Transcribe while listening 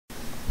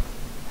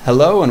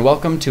Hello and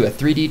welcome to a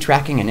 3D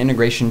tracking and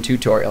integration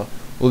tutorial.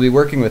 We'll be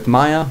working with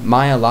Maya,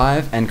 Maya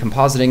Live, and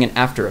compositing in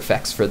After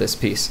Effects for this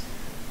piece.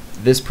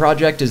 This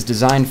project is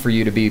designed for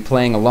you to be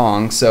playing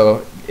along,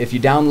 so if you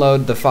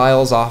download the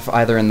files off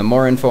either in the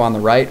more info on the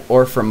right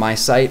or from my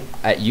site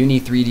at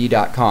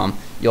uni3d.com,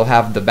 you'll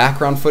have the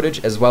background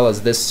footage as well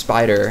as this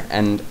spider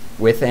and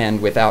with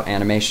and without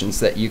animations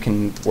so that you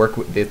can work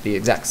with the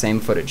exact same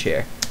footage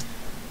here.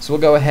 So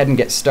we'll go ahead and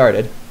get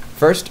started.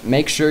 First,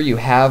 make sure you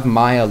have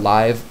Maya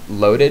Live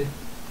loaded.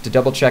 To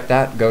double check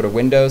that, go to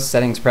Windows,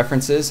 Settings,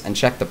 Preferences, and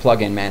check the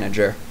plugin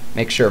manager.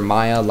 Make sure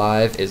Maya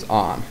Live is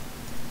on.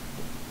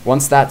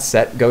 Once that's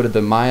set, go to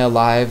the Maya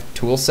Live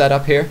tool set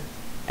up here,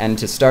 and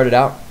to start it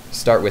out,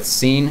 start with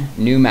Scene,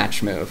 New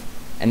Match Move.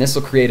 And this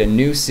will create a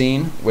new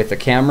scene with a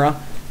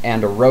camera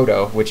and a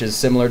roto, which is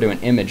similar to an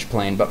image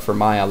plane, but for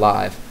Maya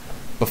Live.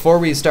 Before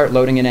we start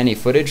loading in any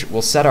footage,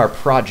 we'll set our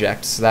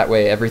project so that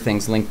way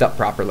everything's linked up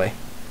properly.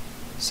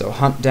 So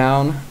hunt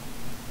down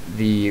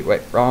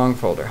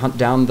hunt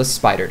down the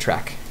spider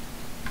track.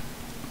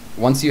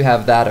 Once you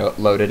have that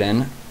loaded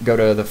in, go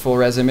to the full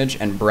res image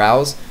and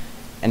browse,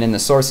 and in the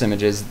source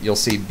images you'll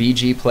see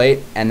BG plate,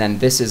 and then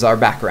this is our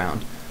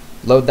background.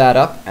 Load that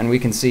up and we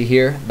can see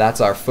here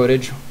that's our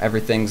footage.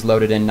 Everything's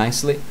loaded in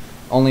nicely.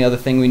 Only other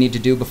thing we need to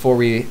do before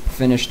we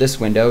finish this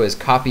window is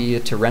copy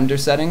it to render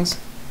settings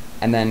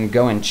and then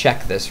go and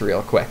check this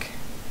real quick,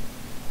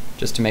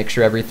 just to make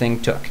sure everything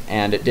took.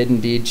 And it did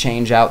indeed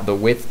change out the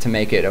width to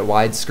make it a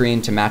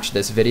widescreen to match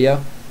this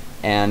video.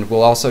 And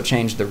we'll also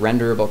change the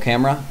renderable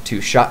camera to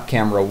shot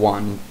camera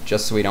 1,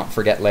 just so we don't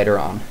forget later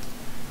on.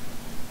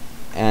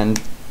 And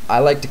I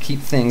like to keep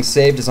things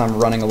saved as I'm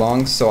running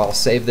along, so I'll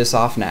save this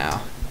off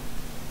now.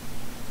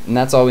 And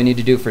that's all we need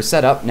to do for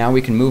setup. Now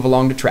we can move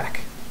along to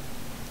track.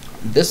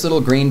 This little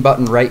green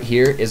button right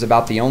here is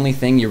about the only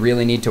thing you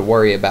really need to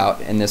worry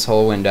about in this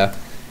whole window.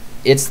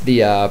 It's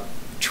the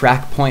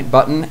track point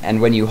button,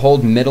 and when you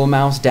hold middle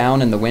mouse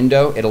down in the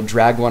window, it'll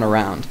drag one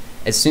around.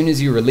 As soon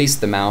as you release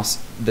the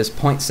mouse, this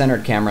point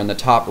centered camera in the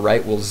top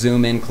right will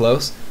zoom in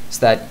close, so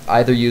that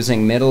either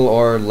using middle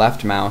or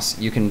left mouse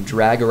you can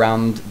drag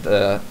around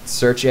the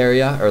search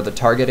area or the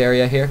target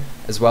area here,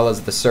 as well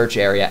as the search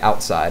area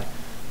outside.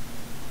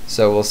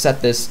 So we'll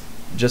set this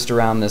just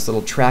around this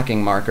little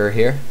tracking marker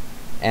here,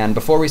 and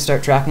before we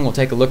start tracking we'll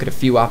take a look at a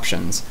few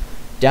options.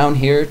 Down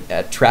here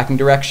at tracking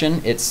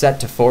direction, it's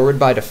set to forward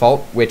by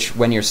default, which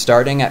when you're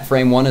starting at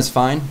frame 1 is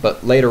fine,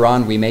 but later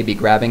on we may be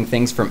grabbing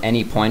things from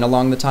any point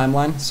along the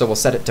timeline, so we'll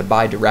set it to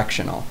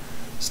bidirectional.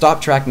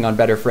 Stop tracking on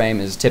better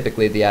frame is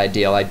typically the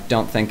ideal. I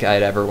don't think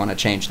I'd ever want to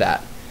change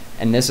that.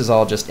 And this is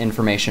all just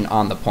information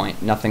on the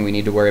point, nothing we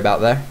need to worry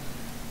about there.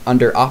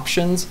 Under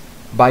options,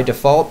 by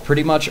default,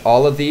 pretty much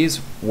all of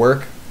these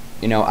work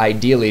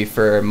ideally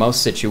for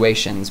most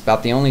situations.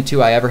 About the only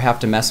two I ever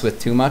have to mess with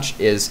too much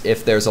is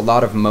if there's a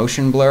lot of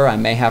motion blur, I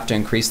may have to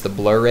increase the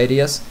blur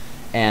radius,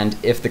 and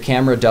if the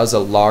camera does a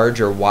large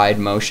or wide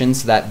motion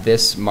so that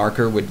this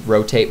marker would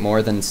rotate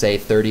more than say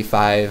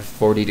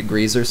 35-40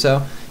 degrees or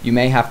so, you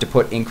may have to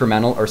put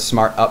incremental or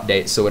smart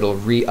update so it'll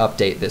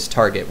re-update this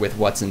target with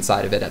what's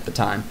inside of it at the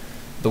time.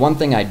 The one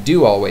thing I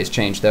do always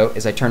change though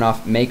is I turn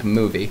off make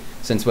movie,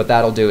 since what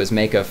that'll do is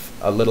make a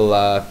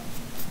little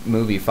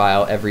movie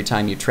file every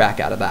time you track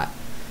out of that.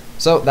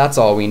 So that's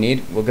all we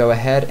need. We'll go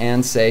ahead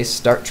and say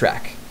start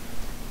track.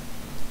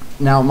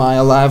 Now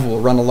Maya Live will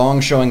run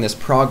along showing this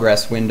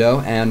progress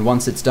window, and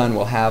once it's done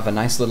we'll have a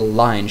nice little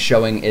line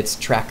showing its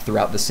track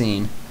throughout the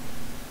scene.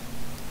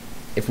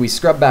 If we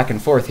scrub back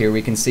and forth here,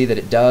 we can see that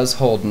it does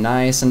hold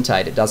nice and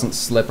tight. It doesn't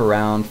slip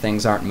around,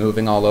 things aren't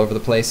moving all over the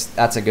place.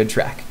 That's a good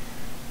track.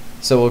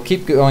 So we'll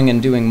keep going and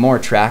doing more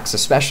tracks,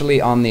 especially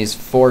on these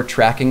 4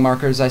 tracking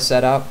markers I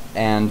set out,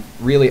 and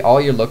really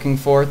all you're looking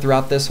for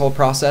throughout this whole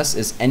process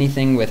is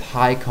anything with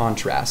high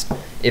contrast.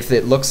 If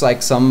it looks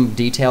like some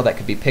detail that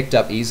could be picked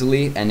up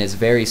easily and is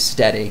very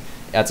steady,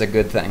 that's a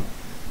good thing.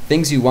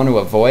 Things you want to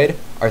avoid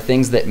are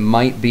things that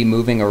might be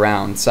moving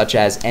around, such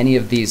as any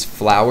of these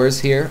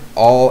flowers here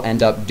all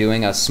end up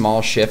doing a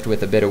small shift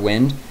with a bit of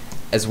wind,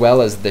 as well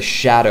as the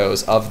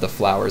shadows of the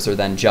flowers are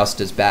then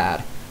just as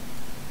bad.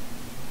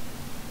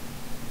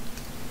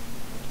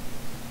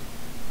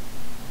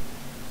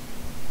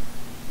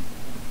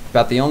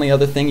 About the only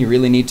other thing you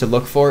really need to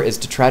look for is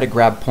to try to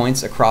grab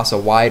points across a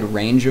wide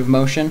range of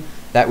motion.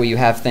 That way you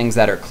have things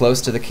that are close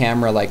to the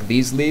camera like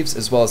these leaves,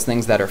 as well as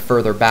things that are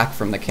further back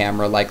from the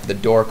camera like the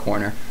door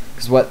corner.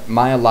 Because what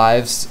Maya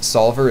Live's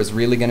solver is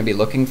really going to be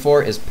looking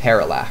for is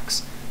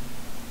parallax.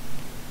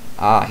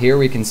 Here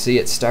we can see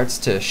it starts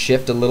to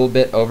shift a little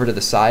bit over to the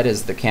side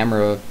as the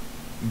camera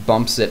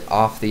bumps it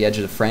off the edge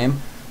of the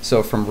frame.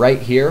 So from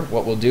right here,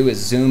 what we'll do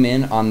is zoom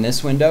in on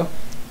this window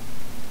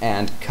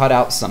and cut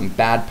out some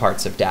bad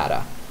parts of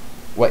data.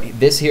 What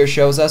this here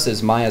shows us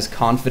is Maya's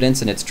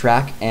confidence in its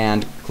track,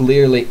 and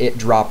clearly it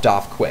dropped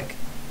off quick.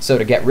 So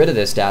to get rid of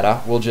this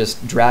data, we'll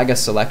just drag a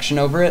selection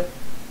over it,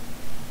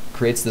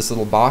 creates this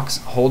little box,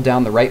 hold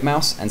down the right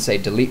mouse and say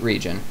delete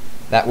region.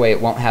 That way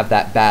it won't have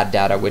that bad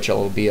data, which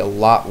will be a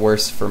lot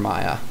worse for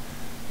Maya.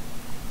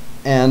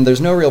 And there's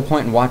no real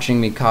point in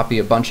watching me copy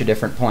a bunch of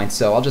different points,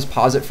 so I'll just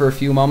pause it for a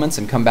few moments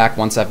and come back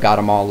once I've got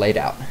them all laid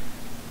out.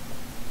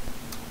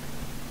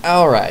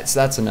 Alright, so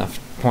that's enough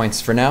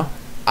points for now.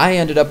 I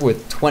ended up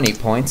with 20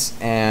 points,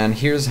 and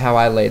here's how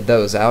I laid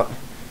those out.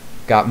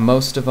 Got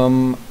most of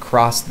them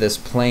across this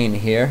plane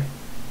here,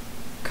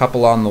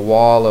 couple on the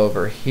wall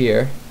over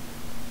here,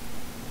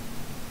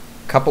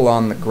 couple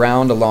on the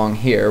ground along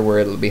here where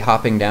it'll be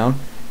hopping down,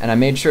 and I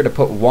made sure to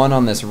put one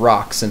on this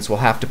rock since we'll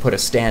have to put a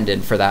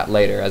stand-in for that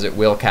later as it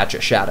will catch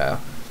a shadow.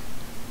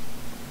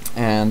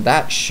 And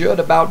that should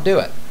about do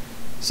it.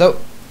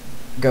 So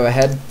go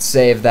ahead,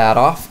 save that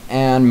off,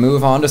 and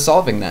move on to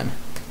solving then.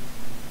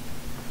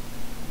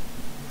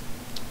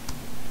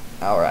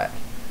 Alright.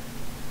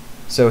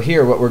 So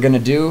here what we're going to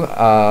do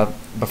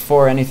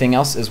before anything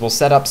else is we'll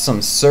set up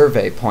some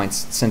survey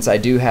points, since I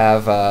do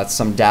have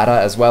some data,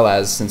 as well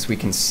as since we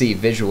can see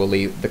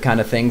visually the kind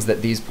of things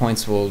that these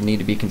points will need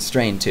to be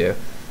constrained to.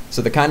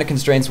 So the kind of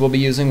constraints we'll be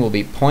using will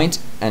be point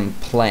and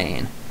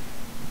plane.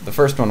 The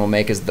first one we'll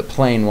make is the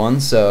plane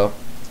one, so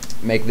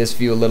make this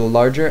view a little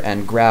larger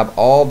and grab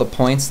all the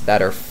points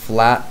that are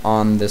flat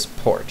on this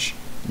porch.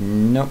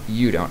 Nope,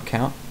 you don't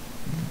count.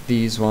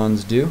 These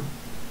ones do.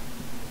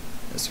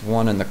 This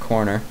one in the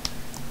corner.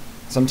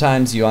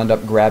 Sometimes you end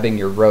up grabbing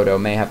your roto,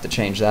 may have to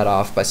change that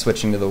off by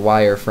switching to the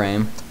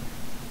wireframe.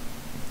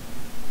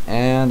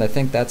 And I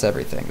think that's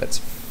everything that's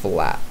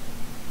flat.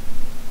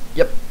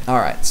 Yep,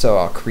 alright, so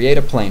I'll create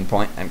a plane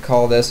point and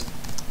call this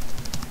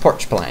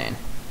porch plane.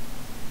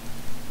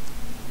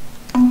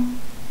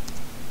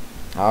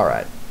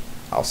 Alright,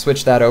 I'll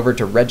switch that over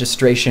to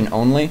registration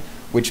only,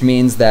 which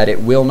means that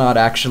it will not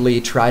actually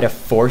try to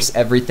force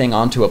everything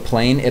onto a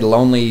plane. It'll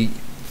only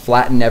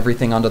flatten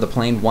everything onto the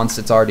plane once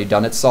it's already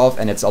done its solve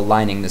and it's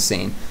aligning the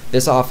scene.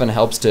 This often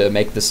helps to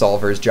make the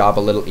solver's job a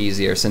little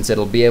easier, since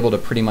it'll be able to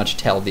pretty much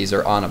tell these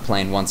are on a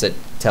plane once it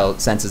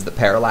senses the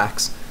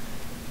parallax.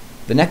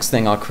 The next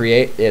thing I'll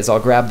create is I'll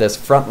grab this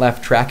front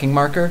left tracking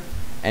marker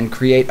and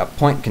create a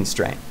point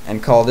constraint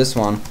and call this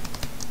one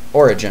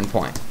origin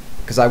point,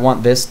 because I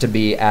want this to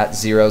be at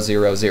 0,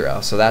 0,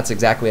 0, so that's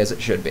exactly as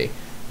it should be.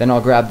 Then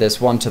I'll grab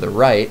this one to the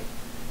right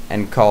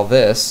and call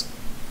this,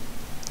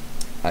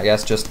 I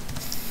guess, just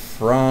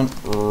front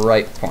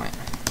right point.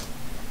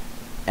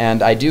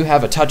 And I do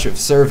have a touch of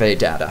survey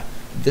data.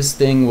 This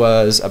thing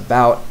was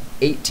about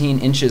 18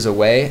 inches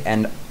away,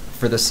 and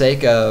for the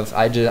sake of,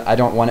 I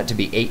don't want it to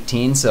be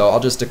 18, so I'll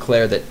just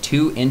declare that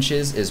 2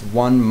 inches is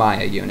 1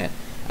 Maya unit,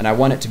 and I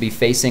want it to be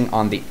facing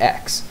on the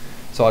X.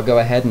 So I'll go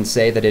ahead and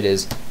say that it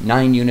is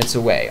 9 units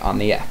away on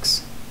the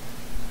X.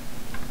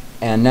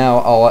 And now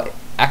I'll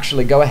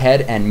actually go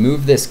ahead and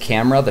move this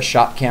camera, the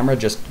shot camera,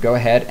 just go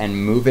ahead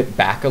and move it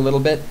back a little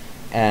bit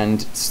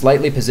and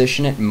slightly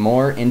position it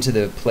more into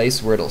the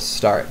place where it'll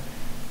start.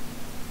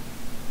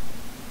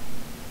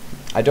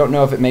 I don't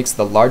know if it makes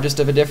the largest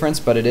of a difference,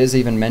 but it is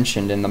even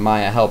mentioned in the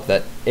Maya help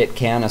that it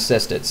can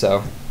assist it,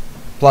 so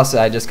plus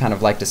I just kind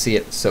of like to see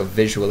it so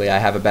visually I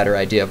have a better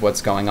idea of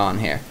what's going on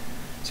here.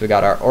 So we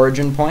got our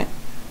origin point,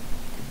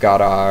 got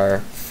our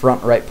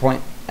front right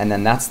point, and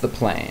then that's the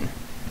plane.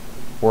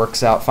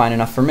 Works out fine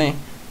enough for me.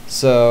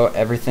 So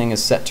everything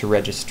is set to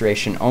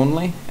registration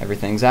only,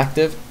 everything's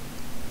active.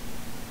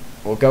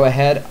 We'll go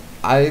ahead.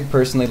 I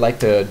personally like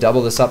to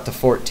double this up to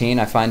 14.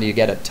 I find you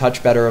get a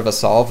touch better of a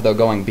solve, though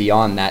going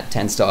beyond that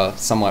tends to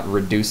somewhat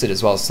reduce it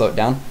as well as slow it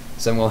down.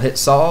 So then we'll hit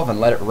solve and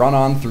let it run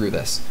on through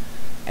this.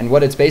 And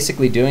what it's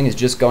basically doing is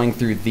just going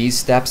through these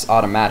steps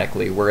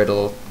automatically, where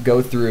it'll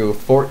go through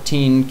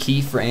 14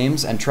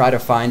 keyframes and try to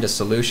find a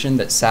solution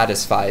that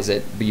satisfies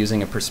it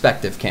using a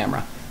perspective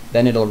camera.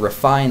 Then it'll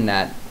refine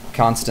that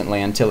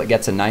constantly until it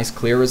gets a nice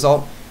clear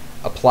result,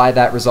 apply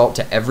that result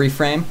to every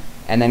frame,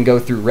 and then go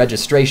through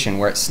registration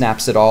where it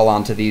snaps it all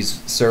onto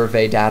these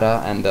survey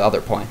data and the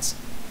other points.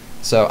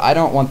 So I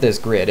don't want this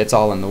grid, it's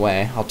all in the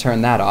way. I'll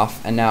turn that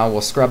off, and now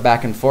we'll scrub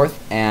back and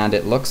forth, and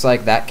it looks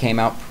like that came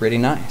out pretty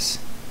nice.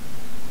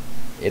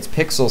 Its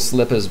pixel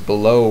slip is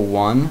below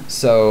 1,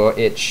 so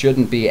it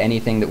shouldn't be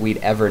anything that we'd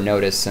ever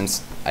notice,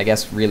 since I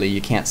guess really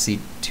you can't see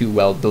too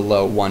well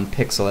below 1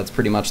 pixel. That's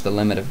pretty much the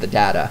limit of the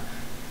data.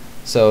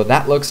 So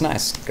that looks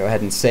nice. Go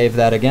ahead and save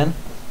that again.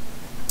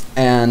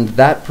 And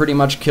that pretty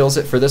much kills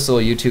it for this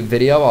little YouTube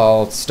video.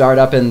 I'll start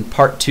up in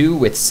part 2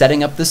 with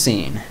setting up the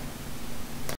scene.